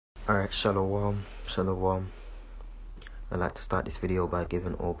Alright, Shalom, Shalom. I'd like to start this video by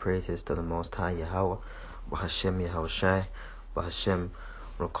giving all praises to the Most High Yahweh, Bahashem Yahushai, Bahashem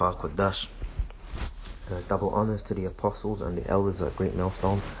Rokar Kodash. Double honors to the apostles and the elders at Great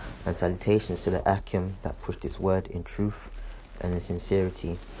Millstone, and salutations to the Akim that pushed this word in truth and in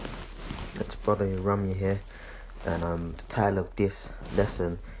sincerity. It's Brother Ramya here, and the title of this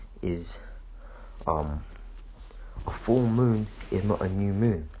lesson is a full moon is not a new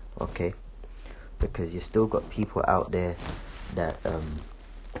moon. Okay, because you still got people out there that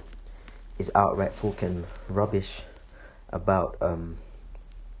is outright talking rubbish about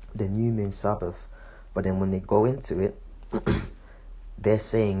the new moon Sabbath, but then when they go into it, they're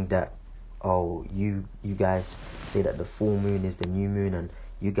saying that, oh, you guys say that the full moon is the new moon, and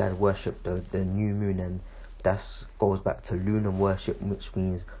you guys worship the new moon, and that goes back to lunar worship, which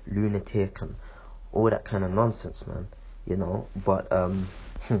means lunatic and all that kind of nonsense, man. You know, but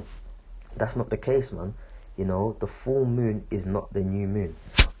that's not the case, man. You know, the full moon is not the new moon.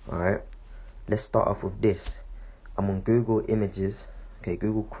 Alright, let's start off with this. I'm on Google Images, okay,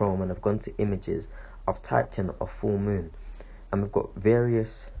 Google Chrome, and I've gone to Images. I've typed in a full moon, and we've got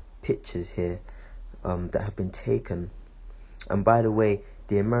various pictures here that have been taken. And by the way,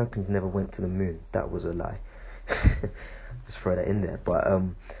 the Americans never went to the moon. That was a lie. Just throw that in there. But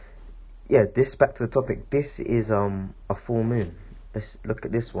yeah, this, back to the topic. This is a full moon. Let's look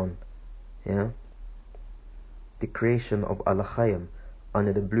at this one. Yeah, the creation of Al-Khayyam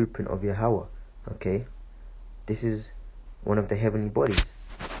under the blueprint of Yahweh. Okay, this is one of the heavenly bodies.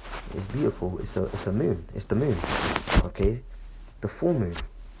 It's beautiful. It's a moon. It's the moon. Okay, the full moon.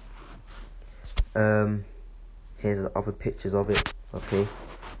 Here's other pictures of it. Okay,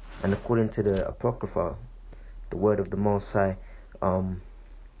 and according to the Apocrypha, the word of the Most High,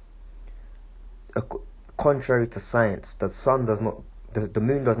 contrary to science, the sun does not, the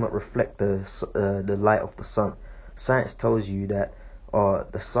moon does not reflect the light of the sun. Science tells you that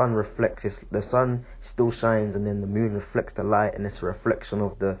the sun reflects, the sun still shines, and then the moon reflects the light, and it's a reflection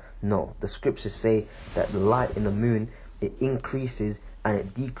of the scriptures say that the light in the moon, it increases and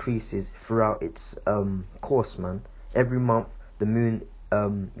it decreases throughout its course, man. Every month the moon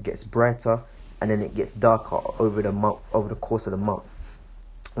gets brighter, and then it gets darker over the course of the month,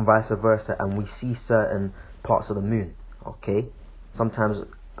 and vice versa. And we see certain parts of the moon. Okay, sometimes,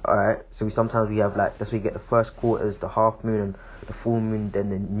 alright, so sometimes we have, like, that's where we get the first quarters, the half moon, and the full moon, then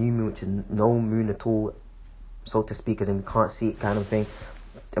the new moon, which is no moon at all, so to speak, as in we can't see it, kind of thing.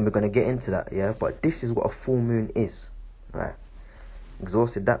 And we're going to get into that, yeah. But this is what a full moon is, right?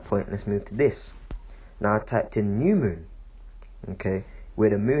 Exhausted that point, let's move to this. Now I typed in new moon, okay, where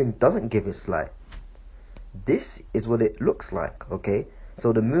the moon doesn't give its light. This is what it looks like. Okay,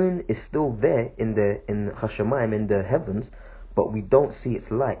 so the moon is still there in Hashemayim, in the heavens, but we don't see its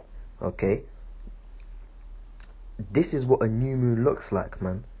light. Okay, this is what a new moon looks like,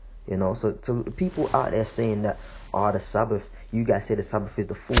 man. You know, so the people out there saying that, the Sabbath, you guys say the Sabbath is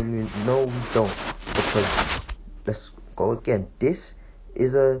the full moon. No, we don't, because let's go again. This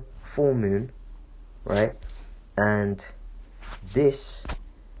is a full moon, right? And this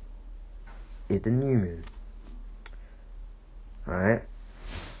is the new moon. Alright,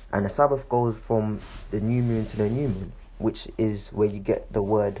 and the Sabbath goes from the new moon to the new moon, which is where you get the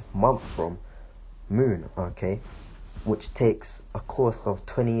word month from, moon, okay, which takes a course of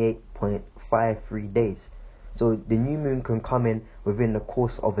 28.53 days. So the new moon can come in within the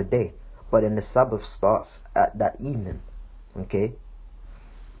course of a day, but then the Sabbath starts at that evening. Okay,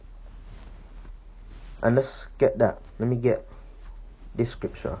 and let's get that. Let me get this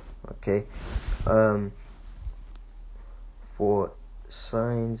scripture. Okay, for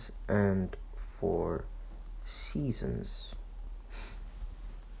signs and for seasons.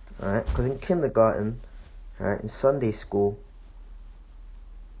 Alright, because in kindergarten, alright, in Sunday school,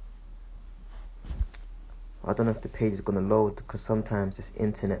 I don't know if the page is gonna load, because sometimes this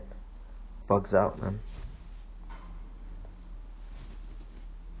internet bugs out, man.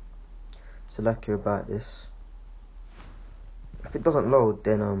 So like you're about this. If it doesn't load,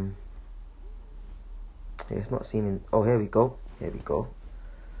 then it's not seeming. Oh, here we go. Here we go.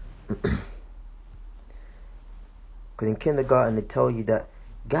 Because in kindergarten they tell you that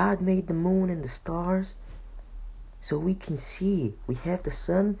God made the moon and the stars so we can see. We have the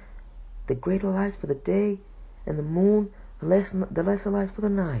sun, the greater light for the day, and the moon, the lesser light for the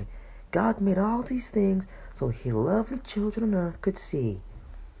night. God made all these things so His lovely children on earth could see.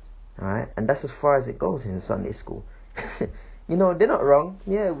 Alright, and that's as far as it goes in Sunday school. You know, they're not wrong.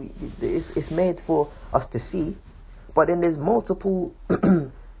 Yeah, it's made for us to see, but then there's multiple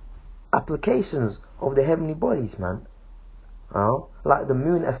applications of the heavenly bodies, man. Like the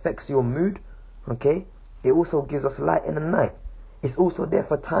moon affects your mood, okay? It also gives us light in the night. It's also there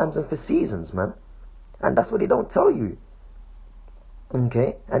for times and for seasons, man. And that's what they don't tell you.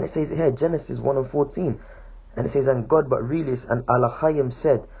 Okay? And it says here, Genesis 1:14. And it says, and God but realist and Al-Hayyim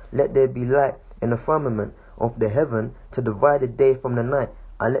said, let there be light in the firmament of the heaven to divide the day from the night,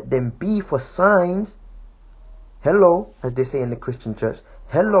 and let them be for signs. Hello, as they say in the Christian church.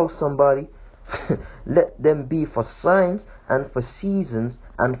 Hello, somebody. Let them be for signs and for seasons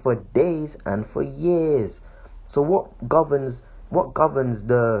and for days and for years. So what governs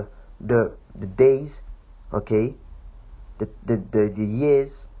the days, okay, the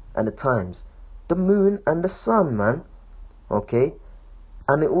years and the times? The moon and the sun, man. Okay?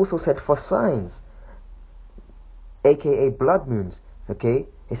 And it also said for signs, aka blood moons. Okay?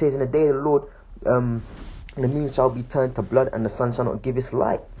 It says in the day of the Lord, the moon shall be turned to blood and the sun shall not give its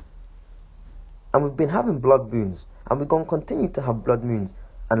light. And we've been having blood moons, and we're going to continue to have blood moons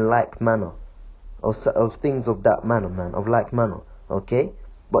and like manner, of things of that manner, man, of like manner. Okay?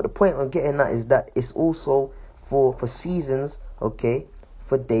 But the point I'm getting at is that it's also for seasons, okay,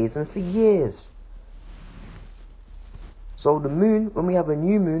 for days and for years. So the moon, when we have a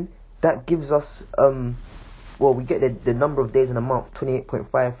new moon, that gives us, well, we get the number of days in a month,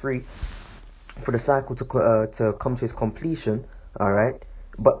 28.53, for the cycle to come to its completion. All right,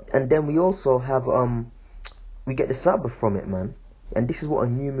 and then we also have we get the Sabbath from it, man. And this is what a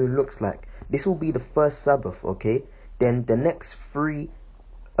new moon looks like. This will be the first Sabbath, okay? Then the next 3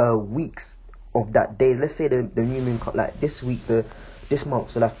 weeks of that day. Let's say the new moon, like this week, this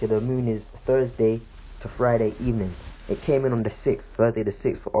month, so like the moon is Thursday to Friday evening. It came in on the 6th, Thursday the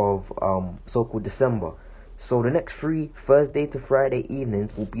 6th of so-called December. So the next 3 Thursday to Friday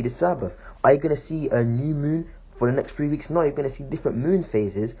evenings will be the Sabbath. Are you going to see a new moon for the next 3 weeks? No, you're going to see different moon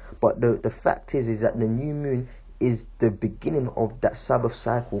phases. But the fact is that the new moon is the beginning of that Sabbath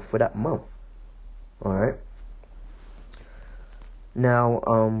cycle for that month. Alright. Now,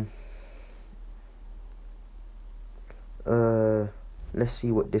 let's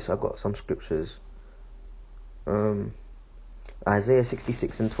see what this, I got some scriptures. Isaiah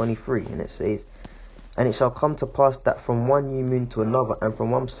 66:23, and it says, and it shall come to pass that from one new moon to another, and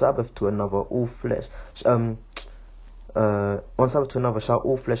from one Sabbath to another, all flesh, one Sabbath to another, shall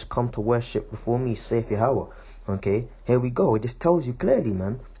all flesh come to worship before me, saith Yahweh. Okay, here we go. It just tells you clearly,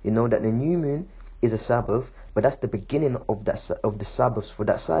 man. You know that the new moon is a Sabbath, but that's the beginning of the Sabbaths for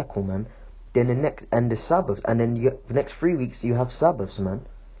that cycle, man. Then the Sabbath, and then the next 3 weeks you have Sabbaths, man.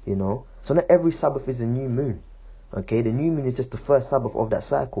 You know, so not every Sabbath is a new moon. Okay, the new moon is just the first Sabbath of that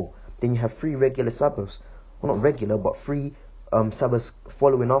cycle. Then you have 3 regular Sabbaths. Well, not regular, but 3 Sabbaths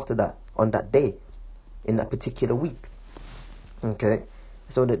following after that, on that day, in that particular week. Okay,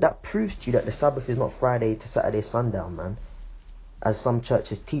 so that proves to you that the Sabbath is not Friday to Saturday sundown, man, as some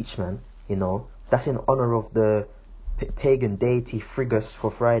churches teach, man. You know, that's in honor of the pagan deity Frigus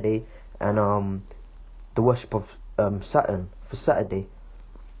for Friday, and the worship of Saturn for Saturday,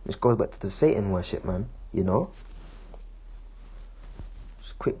 which goes back to the Satan worship, man. You know.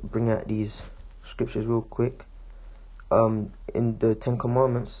 Quick, bring out these scriptures real quick. In the 10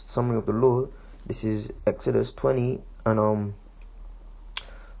 Commandments, summary of the Lord, this is Exodus 20 and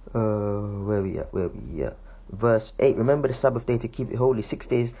where we at? Verse 8. Remember the Sabbath day to keep it holy. 6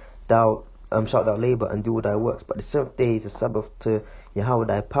 days thou shalt thou labor and do all thy works, but the 7th day is a Sabbath to Yahweh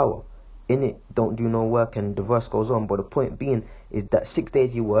thy power. In it don't do no work, and the verse goes on, but the point being is that 6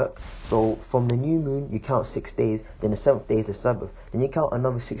 days you work. So from the new moon you count 6 days, then the 7th day is the Sabbath, then you count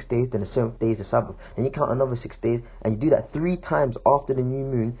another 6 days, then the 7th day is the Sabbath, then you count another 6 days, and you do that 3 times after the new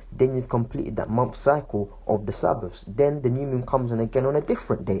moon. Then you've completed that month cycle of the Sabbaths. Then the new moon comes in again on a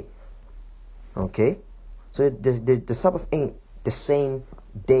different day. Okay, so the Sabbath ain't the same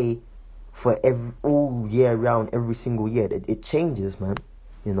day for all year round, every single year. It changes, man.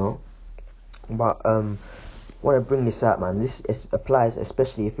 You know. But I want to bring this out, man. This applies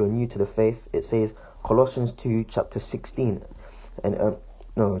especially if you're new to the faith. It says Colossians 2 chapter 16 and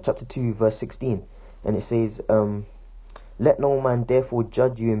chapter 2 verse 16, and it says, let no man therefore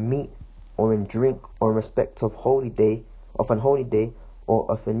judge you in meat or in drink or in respect of an holy day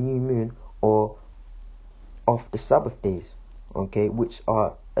or of a new moon or of the Sabbath days, okay, which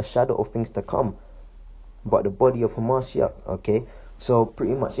are a shadow of things to come, but the body of Hamashiach. Okay, so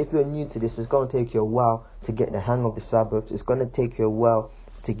pretty much if you're new to this, it's going to take you a while to get the hang of the Sabbath. It's going to take you a while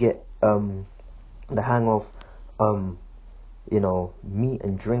to get the hang of you know, meat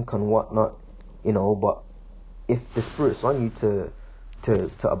and drink and whatnot, you know. But if the Spirit's on you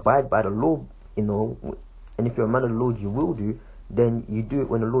to abide by the law, you know, and if you're a man of the Lord, you will do, then you do it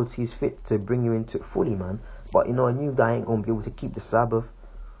when the Lord sees fit to bring you into it fully, man. But you know, a new guy ain't gonna be able to keep the Sabbath,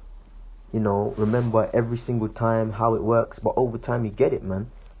 you know, remember every single time how it works, but over time you get it,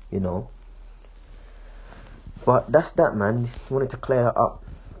 man, you know. But that's that, man. Just wanted to clear that up,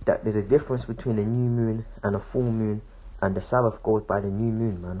 that there's a difference between a new moon and a full moon, and the Sabbath goes by the new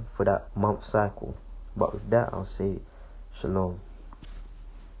moon, man, for that month cycle. But with that, I'll say shalom.